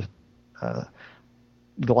to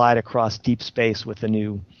glide across deep space with the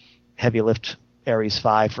new heavy lift Ares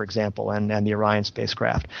 5, for example, and the Orion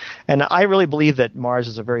spacecraft. And I really believe that Mars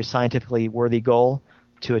is a very scientifically worthy goal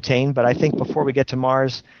to attain, but I think before we get to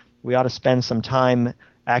Mars, we ought to spend some time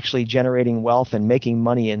actually generating wealth and making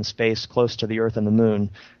money in space close to the Earth and the Moon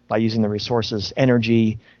by using the resources,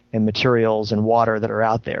 energy and materials and water that are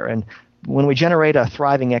out there. And when we generate a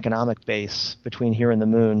thriving economic base between here and the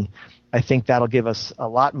Moon, I think that'll give us a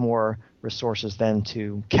lot more resources then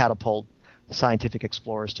to catapult scientific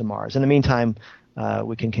explorers to Mars. In the meantime,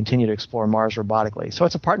 we can continue to explore Mars robotically. So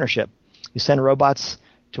it's a partnership. You send robots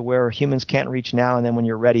to where humans can't reach now, and then when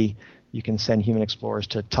you're ready, you can send human explorers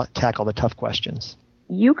to tackle the tough questions.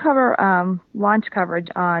 You cover launch coverage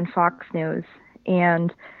on Fox News,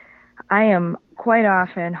 and I am quite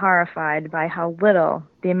often horrified by how little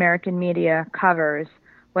the American media covers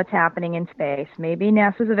what's happening in space. Maybe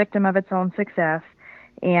NASA's a victim of its own success,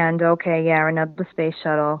 and another space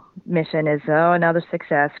shuttle mission is, another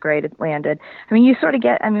success, great, it landed. I mean, you sort of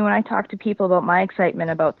get, when I talk to people about my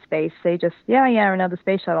excitement about space, they just, another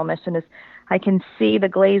space shuttle mission is, I can see the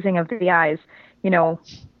glazing of the eyes,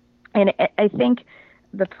 and I think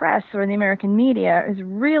the press or the American media is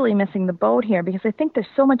really missing the boat here, because I think there's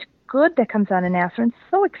so much good that comes out of NASA, and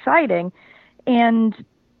it's so exciting. And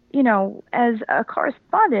as a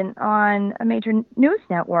correspondent on a major news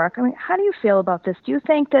network, how do you feel about this? Do you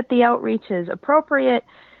think that the outreach is appropriate,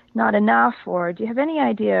 not enough, or do you have any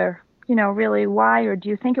idea, really why, or do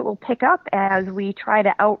you think it will pick up as we try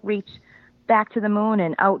to outreach back to the Moon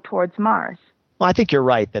and out towards Mars? Well, I think you're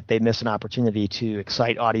right that they miss an opportunity to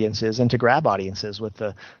excite audiences and to grab audiences with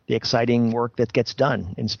the exciting work that gets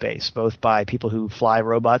done in space, both by people who fly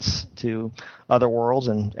robots to other worlds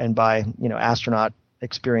and by astronaut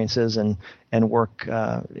experiences and work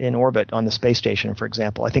in orbit on the space station, for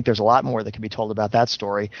example. I think there's a lot more that can be told about that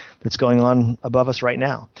story that's going on above us right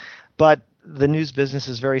now. But the news business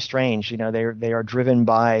is very strange. They are driven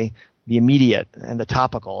by the immediate and the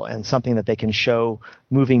topical and something that they can show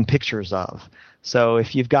moving pictures of. So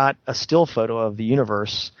if you've got a still photo of the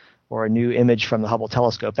universe or a new image from the Hubble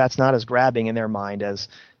telescope, that's not as grabbing in their mind as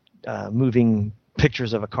moving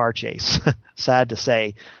pictures of a car chase. Sad to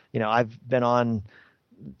say, I've been on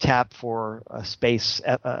tap for a space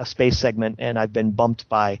segment, and I've been bumped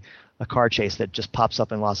by a car chase that just pops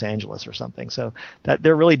up in Los Angeles or something. So that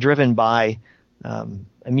they're really driven by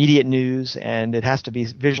immediate news, and it has to be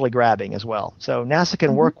visually grabbing as well. So NASA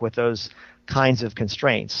can work with those kinds of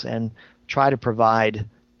constraints and try to provide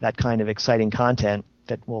that kind of exciting content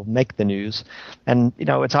that will make the news. And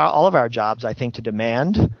it's all of our jobs, I think, to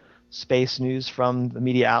demand space news from the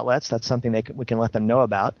media outlets. That's something we can let them know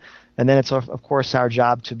about. And then it's of course our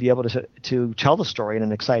job to be able to tell the story in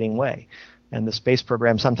an exciting way. And the space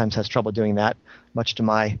program sometimes has trouble doing that, much to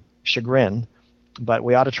my chagrin. But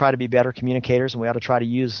we ought to try to be better communicators, and we ought to try to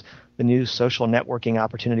use the new social networking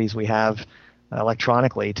opportunities we have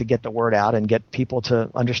electronically to get the word out and get people to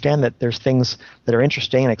understand that there's things that are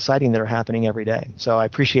interesting and exciting that are happening every day. So I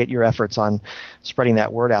appreciate your efforts on spreading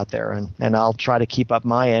that word out there, and I'll try to keep up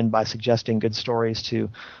my end by suggesting good stories to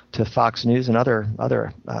Fox News and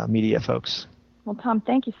other media folks. Well, Tom,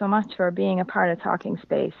 thank you so much for being a part of Talking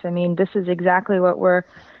Space. This is exactly what we're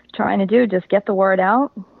trying to do, just get the word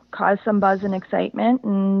out, cause some buzz and excitement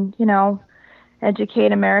and,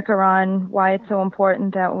 educate America on why it's so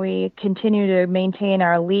important that we continue to maintain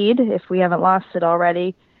our lead, if we haven't lost it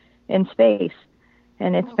already, in space.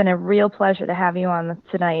 And it's been a real pleasure to have you on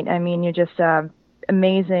tonight. I mean, you're just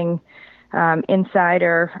amazing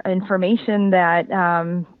insider information that,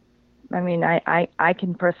 I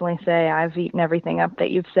can personally say I've eaten everything up that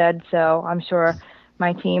you've said, so I'm sure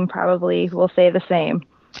my team probably will say the same.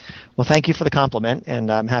 Well, thank you for the compliment, and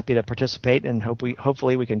I'm happy to participate, and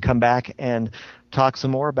hopefully we can come back and talk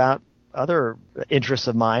some more about other interests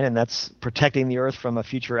of mine, and that's protecting the Earth from a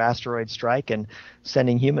future asteroid strike and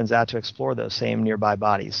sending humans out to explore those same nearby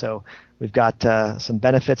bodies. So we've got some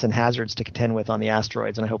benefits and hazards to contend with on the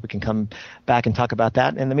asteroids, and I hope we can come back and talk about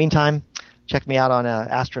that. In the meantime, check me out on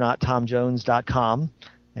astronauttomjones.com,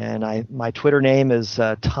 and my Twitter name is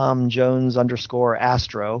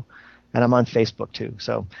TomJones_Astro. And I'm on Facebook, too.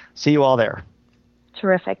 So see you all there.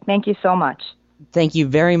 Terrific. Thank you so much. Thank you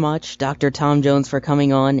very much, Dr. Tom Jones, for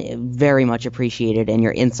coming on. Very much appreciated, and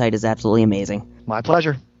your insight is absolutely amazing. My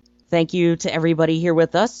pleasure. Thank you to everybody here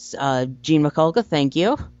with us. Gene Mikulka, thank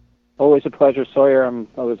you. Always a pleasure, Sawyer.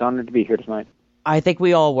 I was honored to be here tonight. I think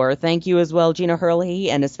we all were. Thank you as well, Gina Hurley,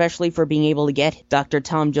 and especially for being able to get Dr.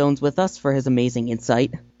 Tom Jones with us for his amazing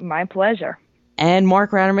insight. My pleasure. And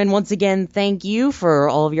Mark Ratterman, once again, thank you for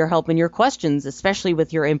all of your help and your questions, especially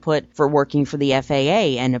with your input for working for the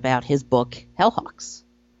FAA and about his book, Hellhawks.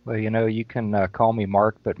 Well, you can call me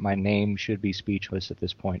Mark, but my name should be speechless at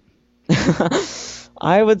this point.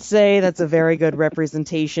 I would say that's a very good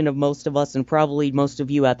representation of most of us and probably most of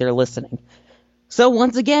you out there listening. So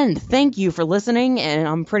once again, thank you for listening, and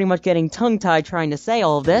I'm pretty much getting tongue-tied trying to say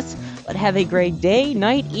all of this, but have a great day,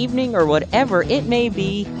 night, evening, or whatever it may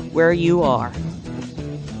be where you are.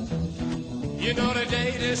 You know the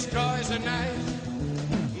day destroys the night,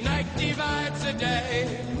 night divides the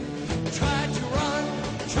day. Try to run,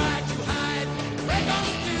 try to hide, break on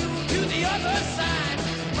through to the other side,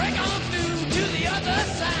 break on through to the other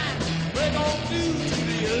side, break on through to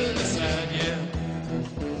the other side, yeah.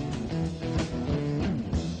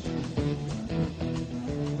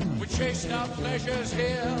 We chased our pleasures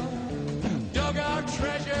here, dug our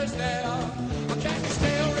treasures there, but can't you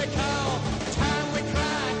stay